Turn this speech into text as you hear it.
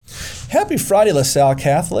Happy Friday, LaSalle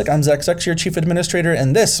Catholic. I'm Zach Zucks, your Chief Administrator,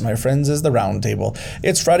 and this, my friends, is the Roundtable.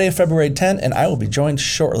 It's Friday, February 10th, and I will be joined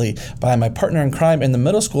shortly by my partner in crime in the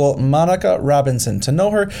middle school, Monica Robinson. To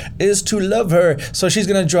know her is to love her. So she's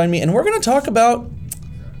going to join me, and we're going to talk about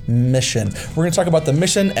mission. We're going to talk about the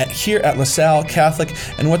mission here at LaSalle Catholic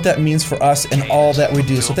and what that means for us and all that we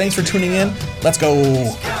do. So thanks for tuning in. Let's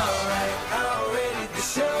go.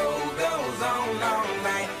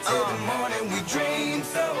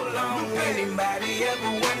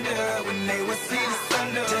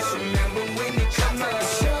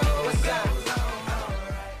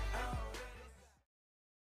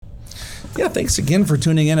 Yeah, thanks again for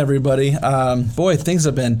tuning in, everybody. Boy, things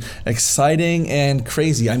have been exciting and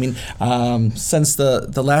crazy. I mean, since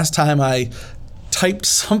the last time I typed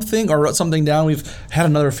something or wrote something down, we've had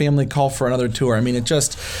another family call for another tour. I mean, it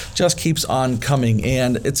just keeps on coming,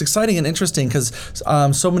 and it's exciting and interesting because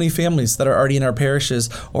so many families that are already in our parishes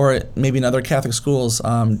or maybe in other Catholic schools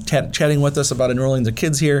chatting with us about enrolling their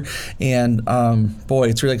kids here, and boy,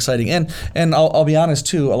 it's really exciting. And I'll be honest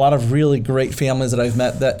too, a lot of really great families that I've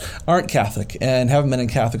met that aren't Catholic and haven't been in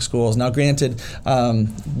Catholic schools. Now, granted,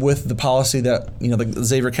 with the policy that the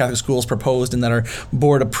Xavier Catholic Schools proposed and that are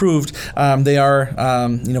board approved, they are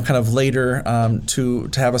kind of later to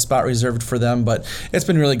have a spot reserved for them. But it's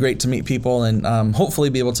been really great to meet people and hopefully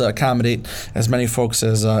be able to accommodate as many folks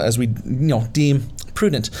as we deem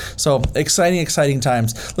prudent. So exciting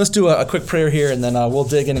times. Let's do a quick prayer here, and then we'll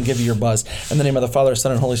dig in and give you your buzz. In the name of the Father,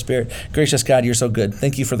 Son, and Holy Spirit. Gracious God, you're so good.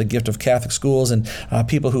 Thank you for the gift of Catholic schools and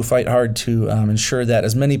people who fight hard to ensure that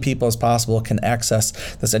as many people as possible can access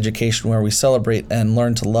this education where we celebrate and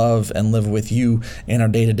learn to love and live with you in our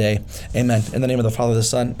day-to-day. Amen. In the name of the Father, the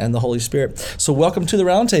Son, and the Holy Spirit. So welcome to the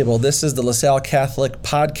Roundtable. This is the LaSalle Catholic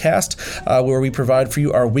podcast where we provide for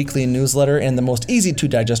you our weekly newsletter in the most easy to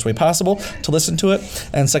digest way possible to listen to it.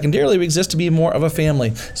 And secondarily, we exist to be more of a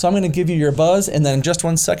family. So I'm going to give you your buzz, and then in just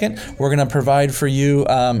 1 second, we're going to provide for you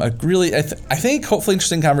a really, I think, hopefully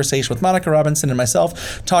interesting conversation with Monica Robinson and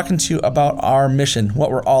myself, talking to you about our mission, what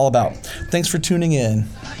we're all about. Thanks for tuning in.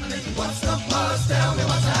 What's the buzz? Tell me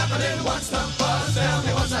what's happening. What's the buzz? Tell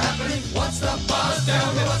me what's happening. What's the buzz?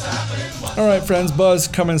 Tell me what's happening. All right, friends, buzz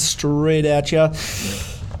coming straight at you.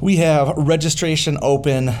 We have registration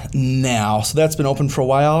open now. So that's been open for a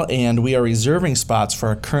while, and we are reserving spots for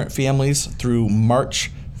our current families through March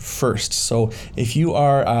 1st. So if you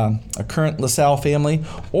are a current LaSalle family,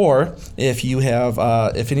 or if you have,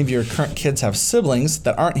 if any of your current kids have siblings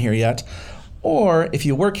that aren't here yet, or if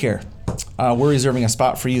you work here, we're reserving a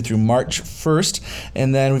spot for you through March 1st.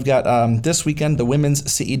 And then we've got this weekend, the women's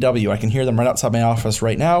CEW. I can hear them right outside my office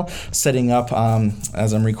right now, setting up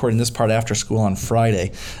as I'm recording this part after school on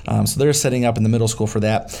Friday. So they're setting up in the middle school for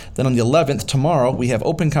that. Then on the 11th, tomorrow, we have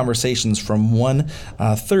open conversations from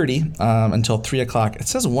 1:30 until 3 o'clock. It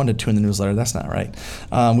says 1 to 2 in the newsletter. That's not right.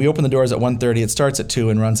 We open the doors at 1:30. It starts at 2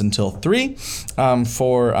 and runs until 3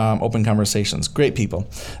 for open conversations. Great people.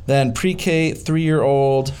 Then pre-K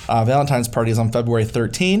 3-year-old Valentine's party is on February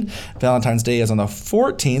 13th. Valentine's Day is on the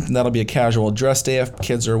 14th, and that'll be a casual dress day if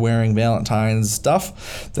kids are wearing Valentine's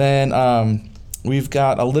stuff. Then we've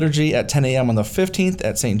got a liturgy at 10 a.m. on the 15th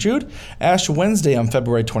at St. Jude. Ash Wednesday on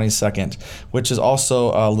February 22nd, which is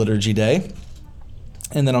also a liturgy day.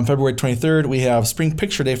 And then on February 23rd, we have Spring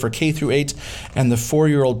Picture Day for K through 8 and the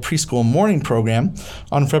 4-year-old preschool morning program.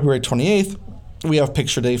 On February 28th, we have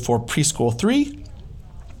Picture Day for Preschool 3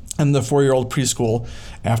 and the 4-year-old preschool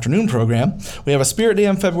afternoon program. We have a Spirit Day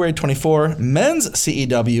on February 24, men's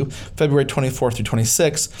CEW, February 24 through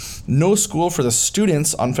 26, no school for the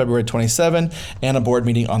students on February 27, and a board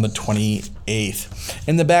meeting on the 28th.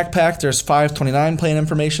 In the backpack, there's 529 plan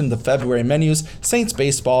information, the February menus, Saints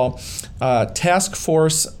baseball, task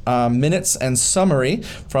force minutes and summary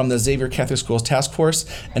from the Xavier Catholic Schools Task Force,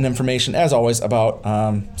 and information, as always, about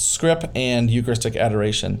script and Eucharistic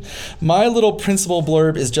adoration. My little principal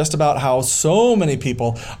blurb is just about how so many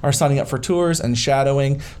people are signing up for tours and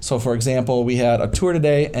shadowing. So, for example, we had a tour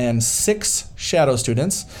today and 6 shadow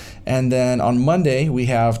students, and then on Monday we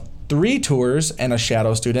have 3 tours and a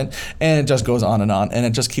shadow student, and it just goes on, and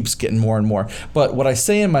it just keeps getting more and more. But what I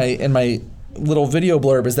say in my little video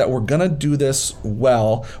blurb is that we're going to do this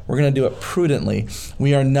well. We're going to do it prudently.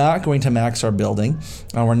 We are not going to max our building.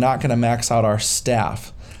 We're not going to max out our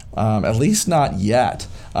staff. At least not yet.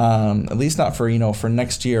 At least not for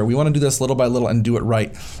next year. We want to do this little by little and do it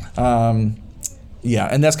right. Yeah,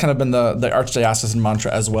 and that's kind of been the archdiocesan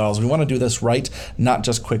mantra as well. Is we want to do this right, not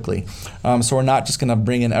just quickly. So we're not just going to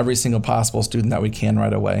bring in every single possible student that we can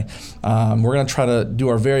right away. We're going to try to do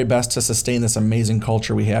our very best to sustain this amazing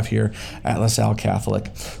culture we have here at LaSalle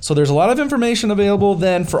Catholic. So there's a lot of information available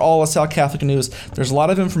then for all LaSalle Catholic news. There's a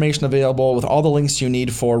lot of information available with all the links you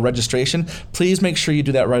need for registration. Please make sure you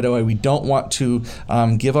do that right away. We don't want to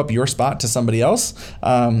give up your spot to somebody else,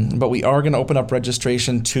 but we are going to open up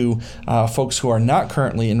registration to folks who are not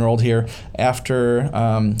currently enrolled here after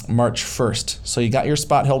March 1st. So you got your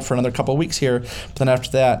spot held for another couple of weeks here, but then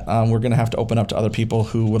after that, we're going to have to open up to other people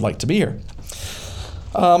who would like to be here.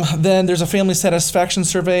 Then there's a family satisfaction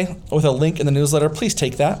survey with a link in the newsletter. Please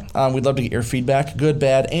take that. We'd love to get your feedback, good,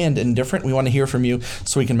 bad, and indifferent. We want to hear from you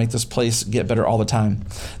so we can make this place get better all the time.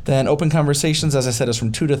 Then open conversations, as I said, is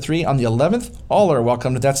from 2 to 3 on the 11th. All are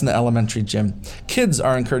welcome. That's in the elementary gym. Kids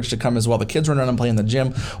are encouraged to come as well. The kids run around and play in the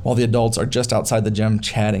gym while the adults are just outside the gym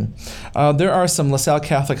chatting. There are some LaSalle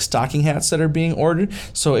Catholic stocking hats that are being ordered.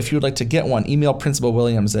 So if you would like to get one, email Principal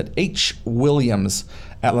Williams at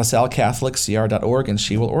hwilliams@lasallecatholicCR.org, and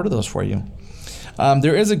she will order those for you.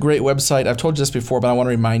 There is a great website, I've told you this before, but I want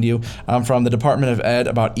to remind you, from the Department of Ed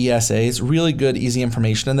about ESAs. Really good, easy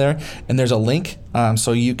information in there. And there's a link,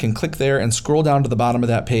 so you can click there and scroll down to the bottom of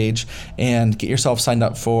that page and get yourself signed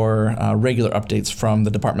up for regular updates from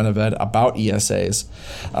the Department of Ed about ESAs.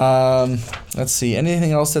 Let's see,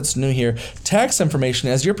 anything else that's new here? Tax information.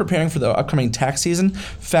 As you're preparing for the upcoming tax season,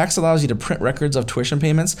 Fax allows you to print records of tuition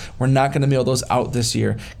payments. We're not going to mail those out this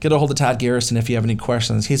year. Get a hold of Todd Garrison if you have any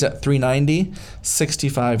questions. He's at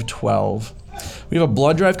 390-6512. We have a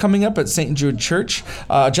blood drive coming up at St. Jude Church.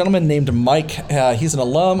 A gentleman named Mike, he's an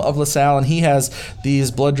alum of LaSalle, and he has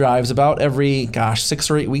these blood drives about every,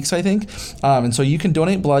 6 or 8 weeks, I think. And so you can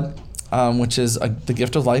donate blood, which is the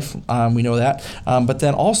gift of life. We know that. But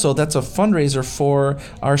then also that's a fundraiser for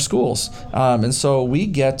our schools. And so we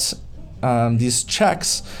get these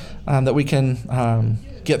checks that we can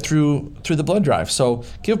get through the blood drive. So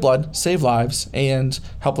give blood, save lives, and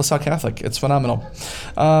help LaSalle Catholic. It's phenomenal.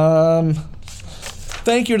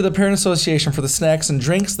 Thank you to the Parent Association for the snacks and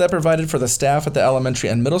drinks that provided for the staff at the elementary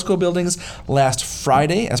and middle school buildings last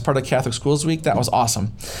Friday as part of Catholic Schools Week. That was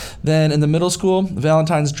awesome. Then in the middle school,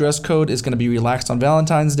 Valentine's dress code is going to be relaxed on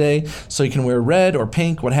Valentine's Day, so you can wear red or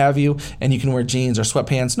pink, what have you, and you can wear jeans or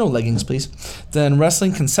sweatpants, no leggings, please. Then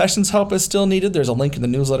wrestling concessions help is still needed. There's a link in the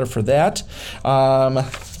newsletter for that.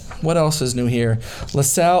 What else is new here?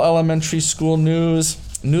 LaSalle Elementary School news.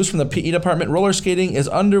 News from the PE department, roller skating is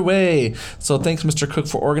underway. So thanks, Mr. Cook,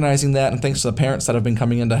 for organizing that, and thanks to the parents that have been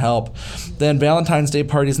coming in to help. Then Valentine's Day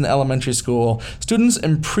parties in the elementary school. Students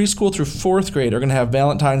in preschool through 4th grade are going to have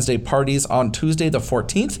Valentine's Day parties on Tuesday the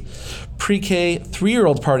 14th. Pre-K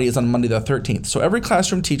 3-year-old party is on Monday the 13th. So every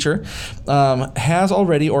classroom teacher has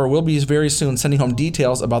already or will be very soon sending home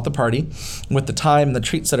details about the party with the time and the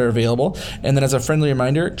treats that are available. And then as a friendly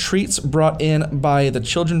reminder, treats brought in by the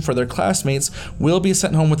children for their classmates will be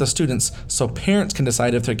sent home with the students, so parents can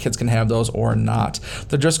decide if their kids can have those or not.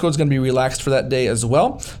 The dress code is going to be relaxed for that day as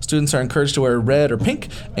well. Students are encouraged to wear red or pink,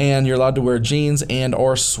 and you're allowed to wear jeans and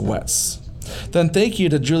or sweats. Then thank you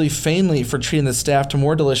to Julie Fainley for treating the staff to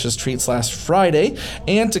more delicious treats last Friday,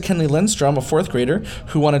 and to Kenley Lindstrom, a 4th grader,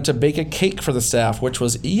 who wanted to bake a cake for the staff, which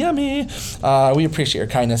was yummy. We appreciate your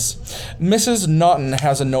kindness. Mrs. Naughton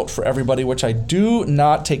has a note for everybody, which I do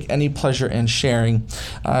not take any pleasure in sharing.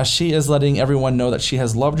 She is letting everyone know that she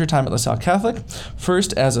has loved her time at LaSalle Catholic,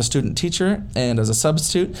 first as a student teacher and as a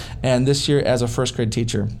substitute, and this year as a 1st grade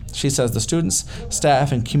teacher. She says the students,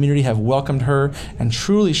 staff, and community have welcomed her and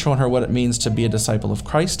truly shown her what it means to be a disciple of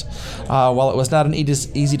Christ. While it was not an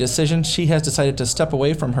easy decision, she has decided to step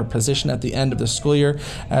away from her position at the end of the school year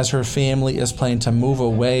as her family is planning to move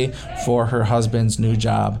away for her husband's new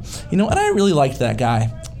job. And I really liked that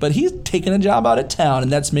guy, but he's taking a job out of town,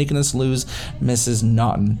 and that's making us lose Mrs.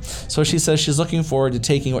 Naughton. So she says she's looking forward to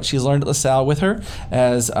taking what she's learned at LaSalle with her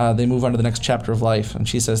as they move on to the next chapter of life. And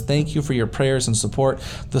she says, thank you for your prayers and support.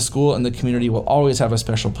 The school and the community will always have a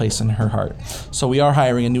special place in her heart. So we are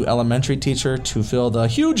hiring a new elementary teacher to fill the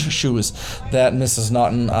huge shoes that Mrs.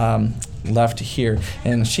 Naughton left here.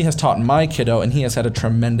 And she has taught my kiddo, and he has had a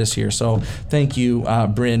tremendous year. So thank you,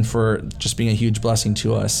 Bryn, for just being a huge blessing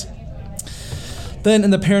to us. Then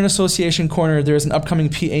in the Parent Association corner, there's an upcoming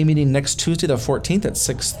PA meeting next Tuesday, the 14th at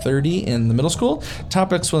 6:30 in the middle school.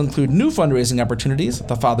 Topics will include new fundraising opportunities,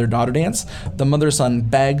 the father-daughter dance, the mother-son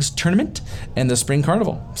bags tournament, and the spring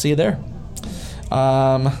carnival. See you there.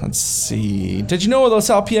 Let's see. Did you know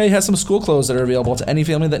LaSalle PA has some school clothes that are available to any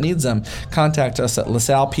family that needs them? Contact us at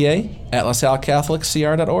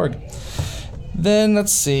LaSallePA@LaSalleCatholicCR.org. Then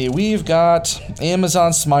let's see, we've got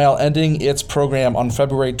Amazon Smile ending its program on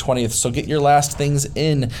February 20th. So get your last things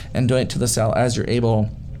in and donate to the cell as you're able.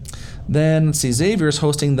 Then let's see, Xavier's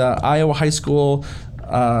hosting the Iowa High School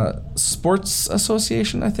Sports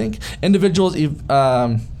Association, I think. Individuals,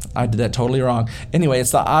 I did that totally wrong. Anyway,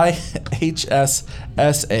 it's the IHSSA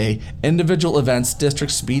Individual Events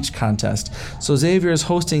District Speech Contest. So Xavier is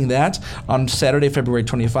hosting that on Saturday, February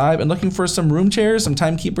 25, and looking for some room chairs, some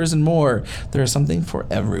timekeepers, and more. There is something for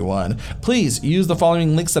everyone. Please use the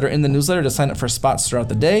following links that are in the newsletter to sign up for spots throughout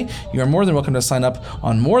the day. You are more than welcome to sign up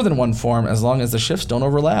on more than one form as long as the shifts don't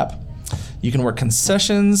overlap. You can work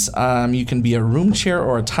concessions. You can be a room chair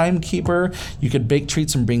or a timekeeper. You could bake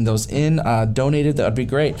treats and bring those in. Donated, that would be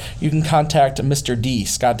great. You can contact Mr. D,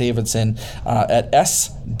 Scott Davidson, at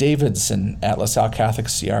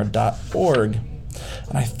sdavidson@lasallecatholiccr.org.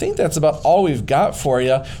 And I think that's about all we've got for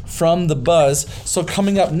you from the Buzz. So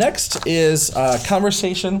coming up next is a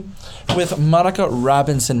conversation with Monica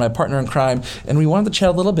Robinson, my partner in crime, and we wanted to chat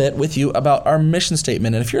a little bit with you about our mission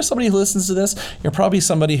statement. And if you're somebody who listens to this, you're probably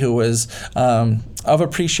somebody who is of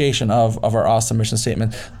appreciation of our awesome mission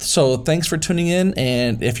statement. So thanks for tuning in,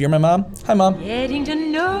 and if you're my mom, hi Mom. Getting to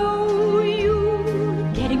know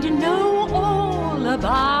you, getting to know all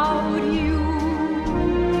about you,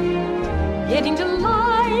 getting to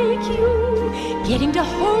like you, getting to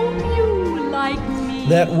hope you like me.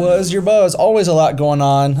 That was your Buzz. Always a lot going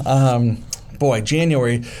on. Boy,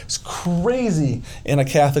 January is crazy in a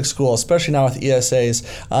Catholic school, especially now with ESAs,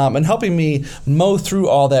 and helping me mow through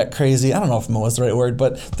all that crazy. I don't know if mow is the right word,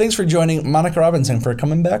 but thanks for joining Monica Robinson for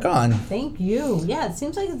coming back on. Thank you. Yeah, it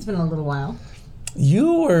seems like it's been a little while.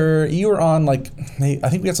 You were on, like, I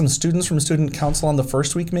think we had some students from student council on the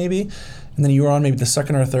first week maybe, and then you were on maybe the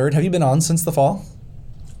second or third. Have you been on since the fall?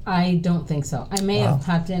 I don't think so. I may have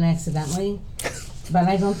popped in accidentally, but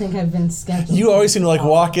I don't think I've been scheduled. You always seem to like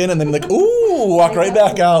walk in and then like, ooh, walk right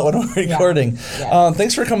back out when we're recording. Yeah.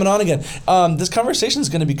 Thanks for coming on again. This conversation is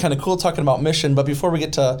going to be kind of cool talking about mission, but before we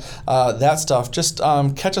get to that stuff, just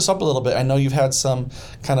catch us up a little bit. I know you've had some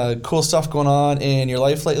kind of cool stuff going on in your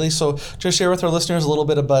life lately, so just share with our listeners a little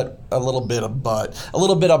bit about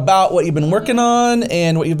what you've been working on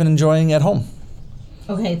and what you've been enjoying at home.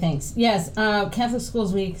 Okay, thanks. Yes, Catholic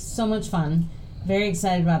Schools Week, so much fun. Very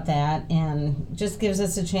excited about that, and just gives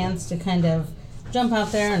us a chance to kind of jump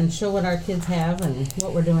out there and show what our kids have and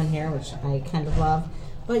what we're doing here, which I kind of love.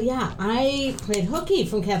 But yeah, I played hooky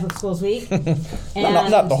from Catholic Schools Week. And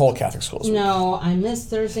not the whole Catholic Schools Week. No, I missed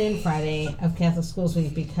Thursday and Friday of Catholic Schools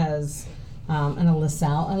Week because an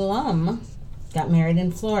LaSalle alum got married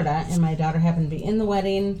in Florida, and my daughter happened to be in the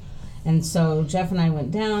wedding. And so Jeff and I went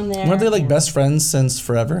down there. Weren't they like best friends since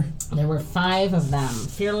forever? There were 5 of them,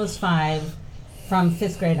 fearless 5, from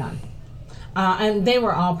 5th grade on. And they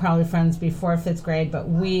were all probably friends before 5th grade, but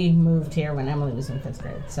we moved here when Emily was in 5th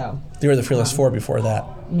grade. So They were the Fearless 4 before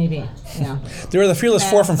that. maybe, They were the Fearless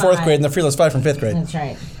 4 from 4th grade and the Fearless 5 from 5th grade. That's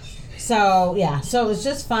right. So, yeah, so it was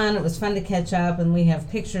just fun. It was fun to catch up, and we have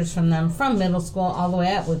pictures from them from middle school all the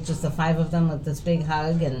way up with just the 5 of them with this big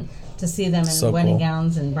hug, and to see them in So wedding cool.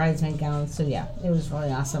 gowns and bridesmaid gowns. So, yeah, it was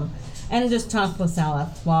really awesome. And just talked LaSalle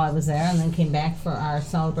up while I was there, and then came back for our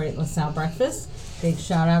Celebrate LaSalle breakfast. Big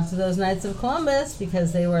shout out to those Knights of Columbus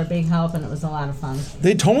because they were a big help, and it was a lot of fun.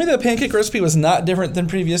 They told me the pancake recipe was not different than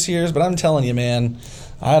previous years, but I'm telling you, man,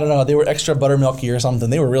 I don't know. They were extra buttermilky or something.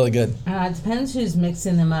 They were really good. It depends who's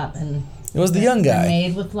mixing them up, and It was the young they're guy.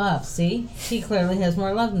 made with love. See, she clearly has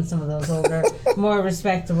more love than some of those older, more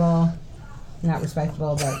respectable. Not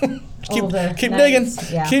respectable, but older. keep knights.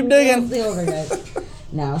 digging. Yeah. Keep digging. The older guys.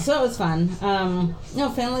 No, so it was fun.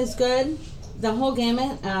 Family's good. The whole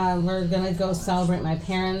gamut. We're gonna go celebrate my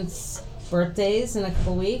parents' birthdays in a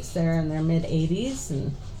couple weeks. They're in their mid 80s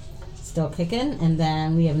and still kicking. And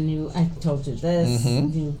then we have I told you this,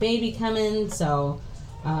 new baby coming. So,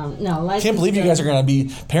 life. Can't believe you guys are going to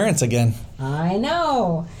be parents again. I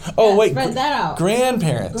know. Oh, Yeah, wait. spread that out.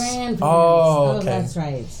 Grandparents. Oh, okay. that's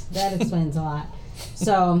right. That explains a lot.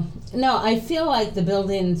 So, no, I feel like the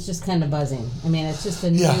building's just kind of buzzing. I mean, it's just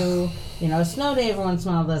a new, a snow day every once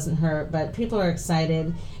in a while doesn't hurt, but people are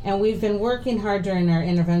excited. And we've been working hard during our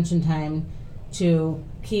intervention time to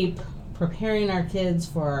keep preparing our kids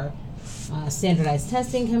for standardized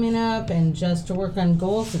testing coming up and just to work on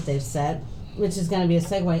goals that they've set, which is going to be a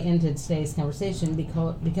segue into today's conversation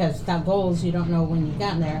because without goals, you don't know when you've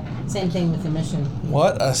gotten there. Same thing with the mission.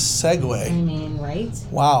 What a I segue. mean, right?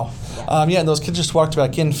 Wow. And those kids just walked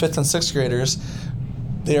back in, 5th and 6th graders.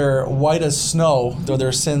 they're white as snow, though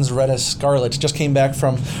their sins red as scarlet. Just came back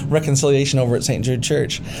from reconciliation over at St. Jude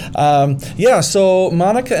Church. So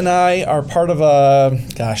Monica and I are part of a,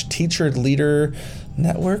 teacher leader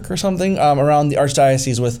network or something around the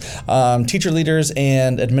Archdiocese with teacher leaders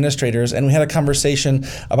and administrators, and we had a conversation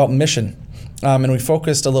about mission. And we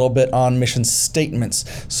focused a little bit on mission statements.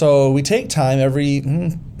 So we take time every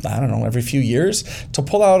few years to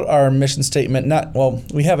pull out our mission statement.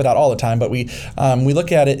 We have it out all the time, but we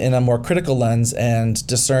look at it in a more critical lens and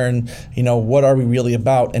discern, what are we really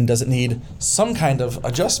about, and does it need some kind of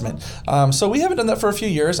adjustment? So we haven't done that for a few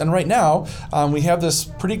years, and right now we have this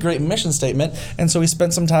pretty great mission statement, and so we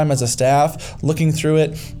spent some time as a staff looking through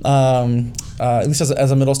it. At least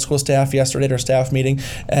as a middle school staff yesterday at our staff meeting,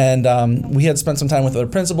 and we had spent some time with other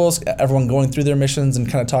principals, everyone going through their missions and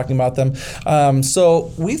kind of talking about them.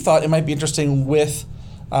 So we thought it might be interesting with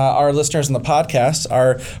our listeners in the podcast,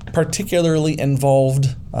 our particularly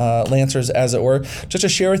involved Lancers, as it were, just to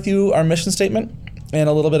share with you our mission statement and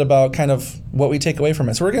a little bit about kind of what we take away from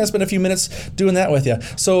it. So we're going to spend a few minutes doing that with you.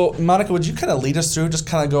 So Monica, would you kind of lead us through, just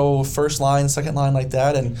kind of go first line, second line like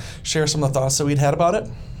that, and share some of the thoughts that we'd had about it?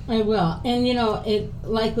 I will. And it,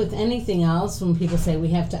 like with anything else, when people say we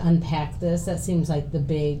have to unpack this, that seems like the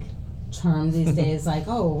big term these days, like,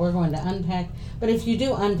 we're going to unpack. But if you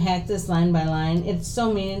do unpack this line by line, it's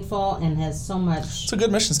so meaningful and has so much. It's a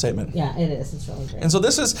good mission statement. Yeah, it is. It's really great. And so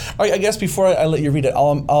this is, I guess before I let you read it, I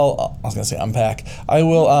was going to say unpack. I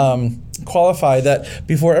will qualify that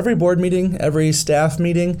before every board meeting, every staff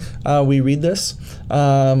meeting, we read this.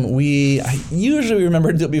 I usually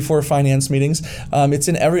remember to do it before finance meetings. It's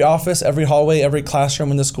in every office, every hallway, every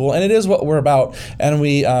classroom in the school, and it is what we're about. And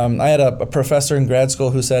I had a professor in grad school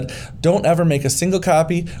who said, don't ever make a single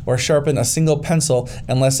copy or sharpen a single pencil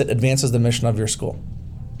unless it advances the mission of your school.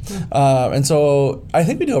 And so I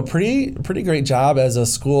think we do a pretty great job as a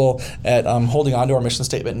school at holding on to our mission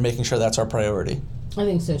statement and making sure that's our priority. I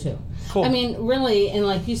think so too. Cool. I mean, really, and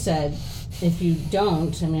like you said, if you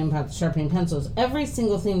don't, about sharpening pencils, every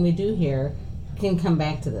single thing we do here can come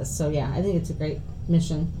back to this. So yeah, I think it's a great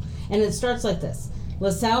mission. And it starts like this.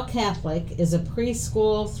 LaSalle Catholic is a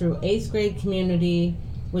preschool through 8th grade community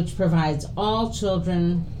which provides all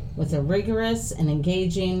children with a rigorous and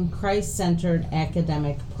engaging, Christ-centered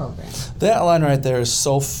academic program. That line right there is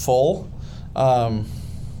so full.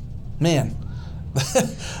 Man.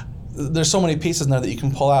 There's so many pieces in there that you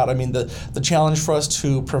can pull out. I mean, the challenge for us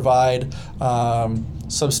to provide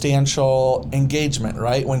substantial engagement,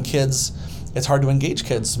 right? When it's hard to engage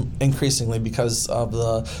kids increasingly because of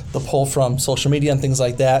the pull from social media and things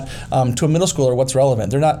like that. To a middle schooler, what's relevant?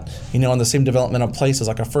 They're not, in the same developmental place as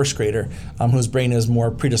like a first grader whose brain is more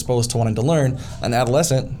predisposed to wanting to learn. An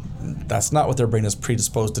adolescent, that's not what their brain is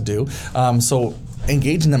predisposed to do. So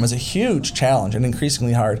engaging them is a huge challenge and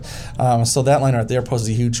increasingly hard. So that line right there poses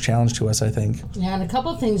a huge challenge to us, I think. Yeah, and a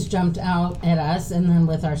couple things jumped out at us, and then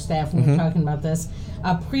with our staff when we were talking about this.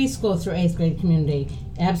 A preschool through 8th grade community,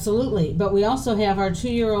 absolutely. But we also have our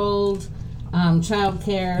 2-year-old child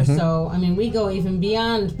care. So, I mean, we go even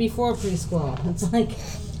before preschool. It's like,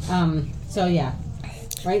 so yeah,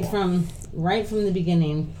 right from the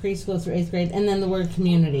beginning, preschool through 8th grade, and then the word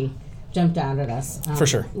community jumped out at us. For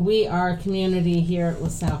sure. We are community here at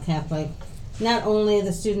LaSalle Catholic. Not only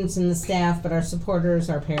the students and the staff, but our supporters,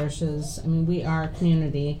 our parishes. I mean, we are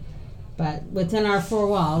community. But within our 4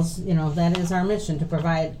 walls, that is our mission, to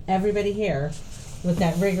provide everybody here with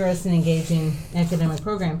that rigorous and engaging academic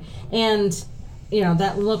program. And,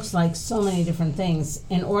 that looks like so many different things.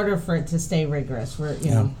 In order for it to stay rigorous, we're,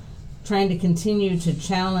 trying to continue to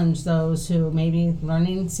challenge those who maybe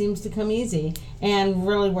learning seems to come easy, and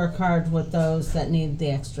really work hard with those that need the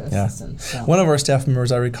extra assistance. So. One of our staff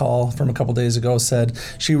members, I recall from a couple days ago, said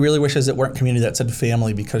she really wishes it weren't community that said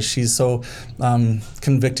family, because she's so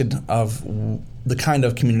convicted of the kind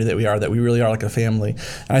of community that we are, that we really are like a family.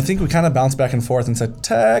 And I think we kind of bounced back and forth and said,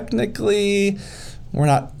 technically, we're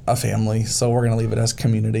not a family, so we're going to leave it as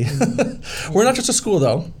community. We're not just a school,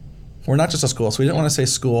 though. We're not just a school, so we didn't want to say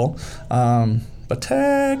school. But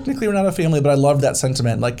technically, we're not a family, but I love that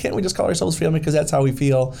sentiment. Like, can't we just call ourselves family because that's how we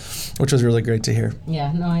feel, which was really great to hear.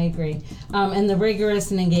 Yeah, no, I agree. And the rigorous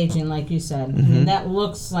and engaging, like you said, I mean, that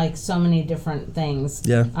looks like so many different things.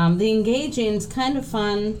 Yeah. The engaging is kind of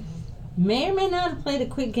fun. May or may not have played a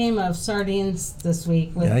quick game of sardines this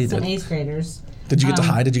week with some 8th graders. Did you get to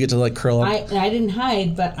hide? Did you get to, like, curl up? I didn't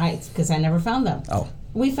hide, but because I never found them. Oh.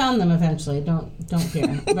 We found them eventually. Don't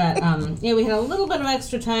fear. But we had a little bit of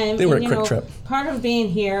extra time. They were a quick trip. Part of being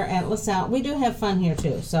here at LaSalle, we do have fun here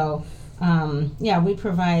too. So we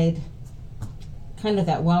provide kind of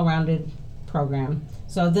that well-rounded program.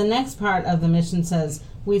 So the next part of the mission says,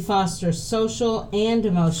 we foster social and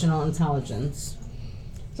emotional intelligence.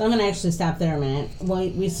 So I'm going to actually stop there a minute.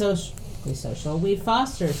 We foster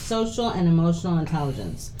social and emotional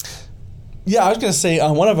intelligence. Yeah, I was going to say,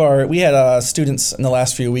 we had students in the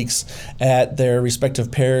last few weeks at their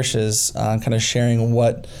respective parishes kind of sharing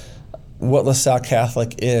what LaSalle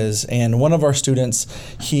Catholic is. And one of our students,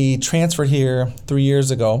 he transferred here 3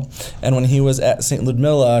 years ago. And when he was at St.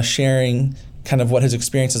 Ludmilla sharing kind of what his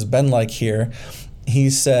experience has been like here,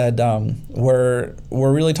 he said, we're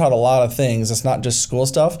really taught a lot of things. It's not just school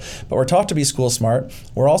stuff, but we're taught to be school smart.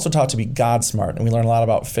 We're also taught to be God smart, and we learn a lot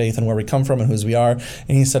about faith and where we come from and whose we are. And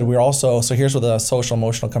he said so here's where the social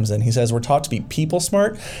emotional comes in. He says we're taught to be people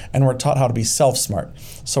smart, and we're taught how to be self smart.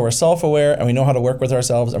 So we're self-aware, and we know how to work with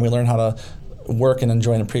ourselves, and we learn how to work and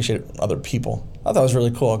enjoy and appreciate other people. I thought that was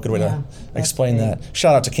really cool. A good way to explain that.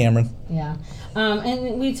 Shout out to Cameron. Yeah.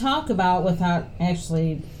 And we talk about, without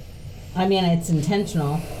actually, I mean, it's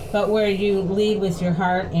intentional, but where you lead with your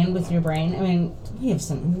heart and with your brain. I mean, we have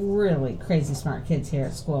some really crazy smart kids here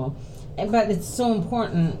at school, but it's so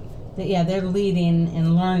important that they're leading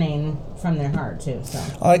and learning from their heart too. So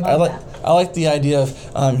I like the idea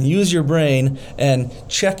of use your brain and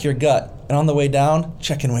check your gut, and on the way down,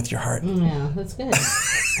 check in with your heart. Yeah, that's good.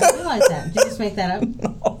 I do like that. Did you just make that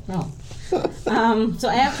up? No. So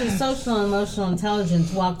after social and emotional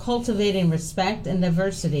intelligence, while cultivating respect and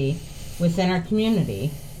diversity within our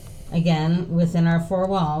community, again, within our four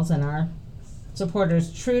walls and our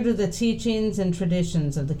supporters, true to the teachings and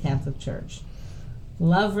traditions of the Catholic Church.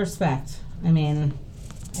 Love, respect. I mean,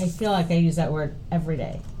 I feel like I use that word every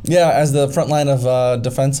day. Yeah, as the front line of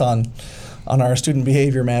defense on our student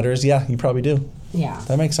behavior matters, yeah, you probably do. Yeah.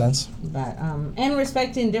 That makes sense. But and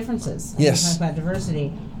respecting differences. Yes. Talk about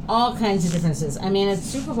diversity. All kinds of differences. I mean, it's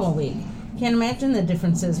Super Bowl week. Can't imagine the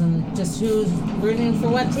differences in just who's rooting for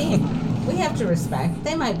what team. We have to respect.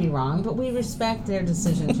 They might be wrong, but we respect their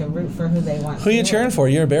decision to root for who they want. Who are you cheering for?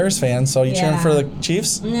 You're a Bears fan, so you cheering for the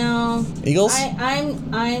Chiefs? No. Eagles?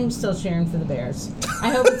 I'm still cheering for the Bears. I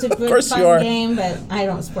hope it's a good, fun game, but I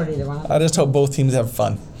don't support either one. I just hope both teams have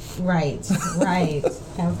fun. Right.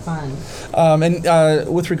 Have fun.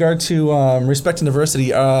 And with regard to respect and diversity,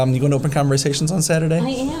 you going to Open Conversations on Saturday? I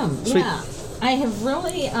am. Sweet. Yeah. I have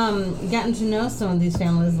really gotten to know some of these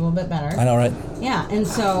families a little bit better. I know, right? Yeah, and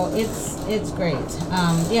so it's great.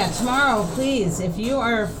 Tomorrow, please, if you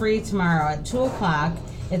are free tomorrow at 2 o'clock,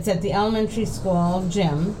 it's at the elementary school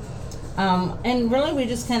gym. And really, we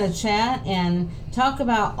just kind of chat and talk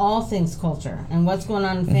about all things culture and what's going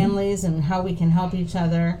on in families and how we can help each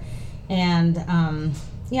other. And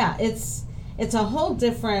it's a whole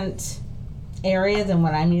different area than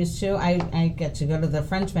what I'm used to. I get to go to the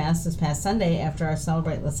French Mass this past Sunday after our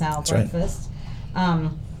Celebrate LaSalle breakfast.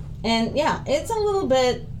 Right. It's a little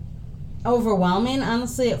bit overwhelming,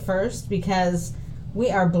 honestly, at first, because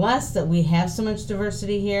we are blessed that we have so much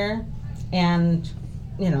diversity here, and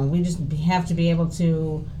we just have to be able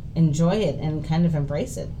to enjoy it and kind of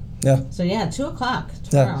embrace it. Yeah. So 2 o'clock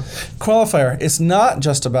tomorrow. Yeah. Qualifier. It's not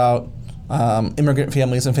just about immigrant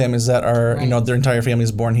families and families that are, their entire family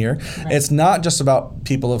is born here. Right. It's not just about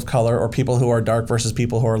people of color or people who are dark versus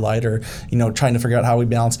people who are light, or, trying to figure out how we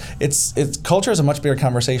balance. It's culture is a much bigger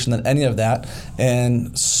conversation than any of that.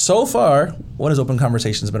 And so far, what has Open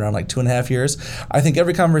Conversations been around, like 2.5 years? I think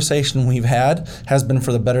every conversation we've had has been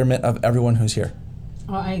for the betterment of everyone who's here.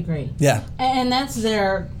 Oh, I agree. Yeah. And that's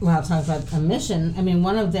talk about a mission. I mean,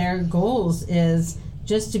 one of their goals is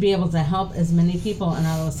just to be able to help as many people in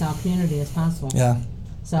our LaSalle community as possible. Yeah.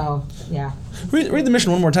 So, yeah. Read the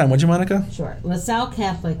mission one more time, would you, Monica? Sure. LaSalle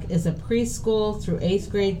Catholic is a preschool through 8th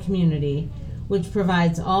grade community which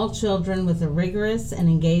provides all children with a rigorous and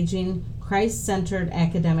engaging Christ-centered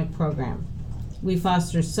academic program. We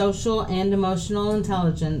foster social and emotional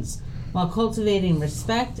intelligence while cultivating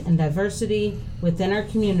respect and diversity within our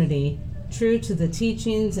community, true to the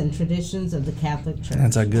teachings and traditions of the Catholic Church.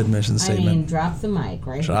 That's a good mission statement. I mean, drop the mic,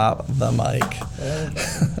 right? Drop the mic.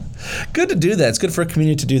 Good to do that. It's good for a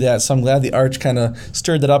community to do that. So I'm glad the Arch kind of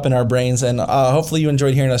stirred that up in our brains, and hopefully you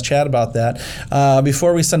enjoyed hearing us chat about that.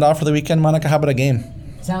 Before we send off for the weekend, Monica, how about a game?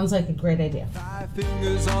 Sounds like a great idea. 5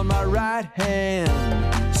 fingers on my right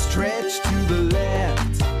hand, stretch to the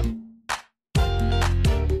left.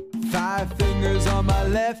 5 fingers on my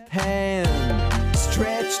left hand,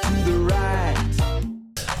 stretch to the right.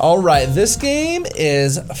 All right, this game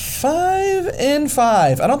is 5 and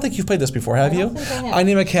 5. I don't think you've played this before, have you? I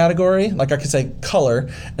name a category, like I could say color,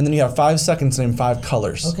 and then you have 5 seconds to name 5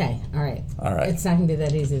 colors. Okay, all right. It's not going to be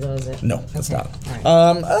that easy, though, is it? No, it's not.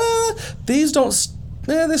 All right. These don't...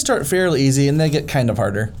 they start fairly easy, and they get kind of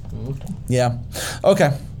harder. Yeah.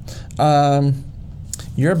 Okay.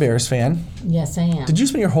 You're a Bears fan. Yes, I am. Did you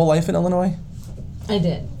spend your whole life in Illinois? I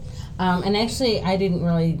did. And actually, I didn't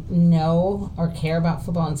really know or care about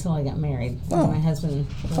football until I got married. Oh. My husband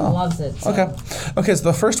loves it. So. Okay, so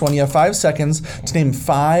the first one, you have 5 seconds to name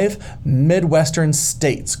 5 Midwestern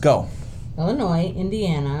states. Go. Illinois,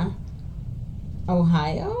 Indiana,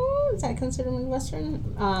 Ohio. Is that considered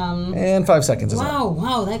Midwestern? And 5 seconds.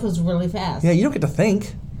 Wow, that goes really fast. Yeah, you don't get to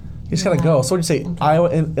think. You just gotta go. So what did you say? Okay. Iowa,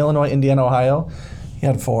 Illinois, Indiana, Ohio? You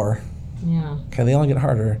had 4. Yeah. Okay, they only get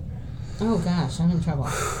harder. Oh gosh, I'm in trouble.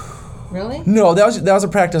 Really? No, that was a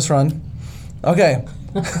practice run. Okay.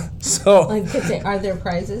 So Are there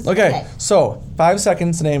prizes? Okay, so 5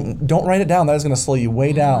 seconds to name. Don't write it down. That is going to slow you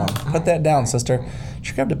way down. Put that down, sister.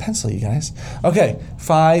 She grabbed a pencil, you guys. Okay,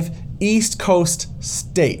 5 East Coast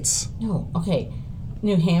states. No. Okay.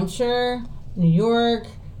 New Hampshire, New York,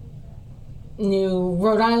 New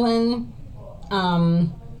Rhode Island.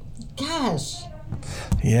 Gosh.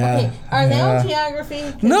 Yeah. Okay. Are they all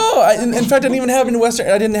geography? No, in fact, I didn't even have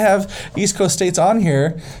I didn't have East Coast states on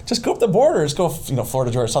here. Just go up the borders. Go,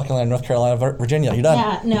 Florida, Georgia, South Carolina, North Carolina, Virginia. You're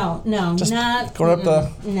done. Yeah. No. Just not. go up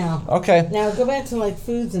the. No. Okay. Now go back to like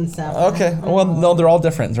foods and stuff. Okay. Well, no, they're all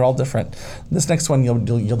different. This next one you'll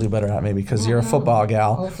do better at maybe because you're a football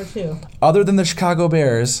gal. 0 for 2. Other than the Chicago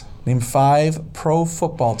Bears, name 5 pro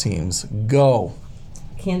football teams. Go.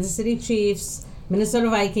 Kansas City Chiefs, Minnesota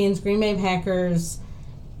Vikings, Green Bay Packers,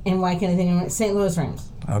 and why can't I think of St. Louis Rams?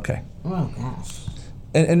 Okay. Oh gosh.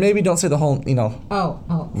 And maybe don't say the whole,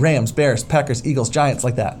 Oh. Rams, Bears, Packers, Eagles, Giants,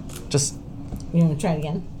 like that. Just. You want to try it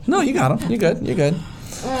again? No, you got them. You're good.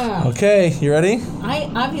 Okay, you ready?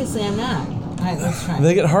 I'm not. All right, let's try.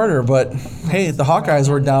 They get harder, but hey, the Hawkeyes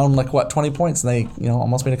were down 20 points, and they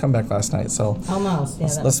almost made a comeback last night. So Almost. Yeah.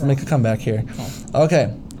 let's make a comeback here.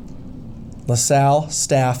 Okay. LaSalle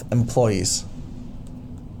staff employees.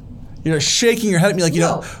 You're shaking your head at me like you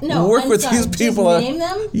don't work with these people. Just name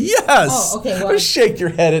them? Yes. Oh, okay. Well, don't shake your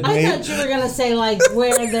head at me. I thought you were gonna say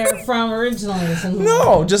where they're from originally or something.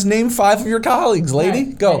 No, just name 5 of your colleagues, lady.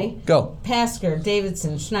 Right, go, ready? go. Pasker,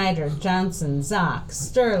 Davidson, Schneider, Johnson, Zock,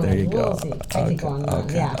 Sterling, There you go. Woolsey. I keep going on.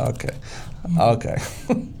 Okay.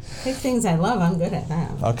 Big things I love. I'm good at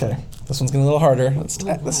that. Okay. This one's getting a little harder.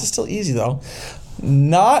 This is still easy though.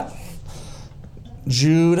 Not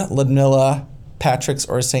Jude, Ludmilla, Patrick's,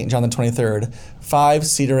 or St. John the 23rd. 5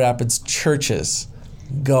 Cedar Rapids churches.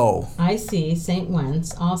 Go. I see St.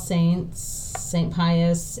 Wentz, All Saints, St.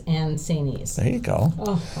 Pius, and St. E's. There you go.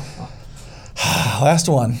 Oh. Last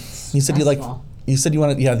one. You said Stressful. you said you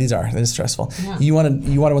wanted. Yeah, these are. They're stressful. Yeah. You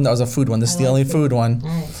wanted one that was a food one. This is the only food one.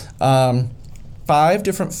 All right. 5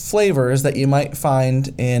 different flavors that you might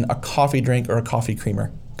find in a coffee drink or a coffee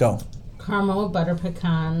creamer. Go. Caramel, butter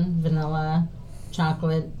pecan, vanilla,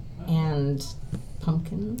 chocolate, and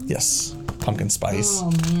pumpkin. Yes. Pumpkin spice.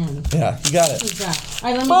 Oh man. Yeah, you got it. Good job.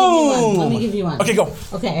 All right, let me give you one. Okay, go.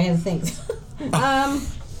 Okay, I have to think. I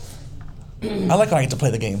like when I get to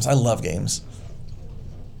play the games. I love games.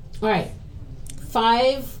 All right.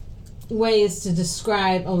 5 ways to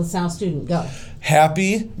describe a LaSalle student. Go.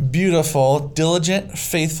 Happy, beautiful, diligent,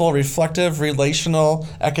 faithful, reflective, relational,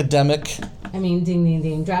 academic. I mean, ding, ding,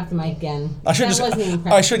 ding. Drop the mic again. I should That wasn't even have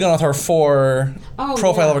practice. gone with her for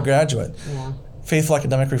profile yeah. of a graduate. Yeah. Faithful,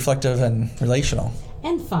 academic, reflective, and relational.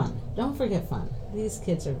 And fun. Don't forget fun. These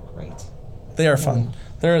kids are great. They are fun.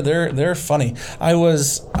 They're funny. I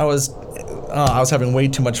was having way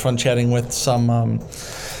too much fun chatting with some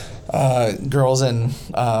girls in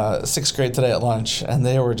 6th grade today at lunch, and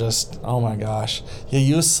they were just, oh my gosh. You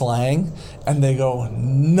use slang, and they go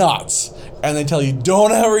nuts, and they tell you,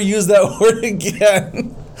 don't ever use that word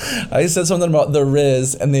again. I said something about the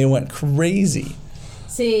Riz, and they went crazy.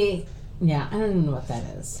 See, yeah, I don't even know what that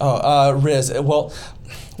is. Riz. Well,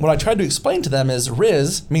 what I tried to explain to them is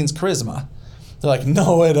Riz means charisma. They're like,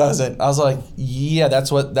 no, it doesn't. I was like, yeah,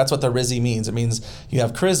 that's what the Rizzy means. It means you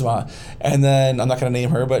have charisma. And then I'm not gonna name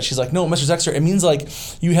her, but she's like, no, Mr. Zexter, it means like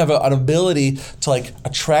you have an ability to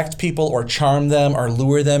attract people or charm them or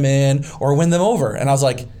lure them in or win them over. And I was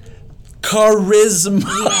like, charisma.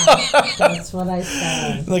 Yeah, that's what I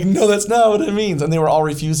said. Like, no, that's not what it means. And they were all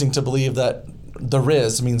refusing to believe that the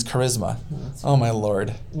Riz means charisma. Oh my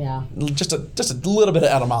Lord. Yeah. Just a little bit of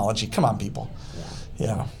etymology. Come on, people.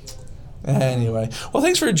 Yeah. Anyway, well,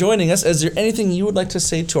 thanks for joining us. Is there anything you would like to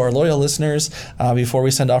say to our loyal listeners before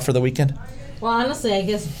we send off for the weekend? Well, honestly, I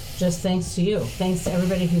guess just thanks to you. Thanks to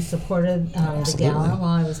everybody who supported the gala while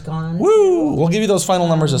I was gone. Woo! We'll give you those final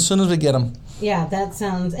numbers as soon as we get them. Yeah, that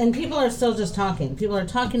sounds... And people are still just talking. People are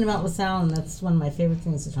talking about LaSalle, and that's one of my favorite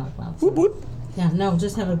things to talk about. So. Whoop, whoop. Yeah, no,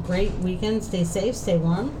 just have a great weekend. Stay safe, stay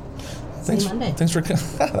warm. See you Monday. Thanks for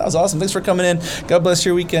that was awesome. Thanks for coming in. God bless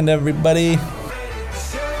your weekend, everybody.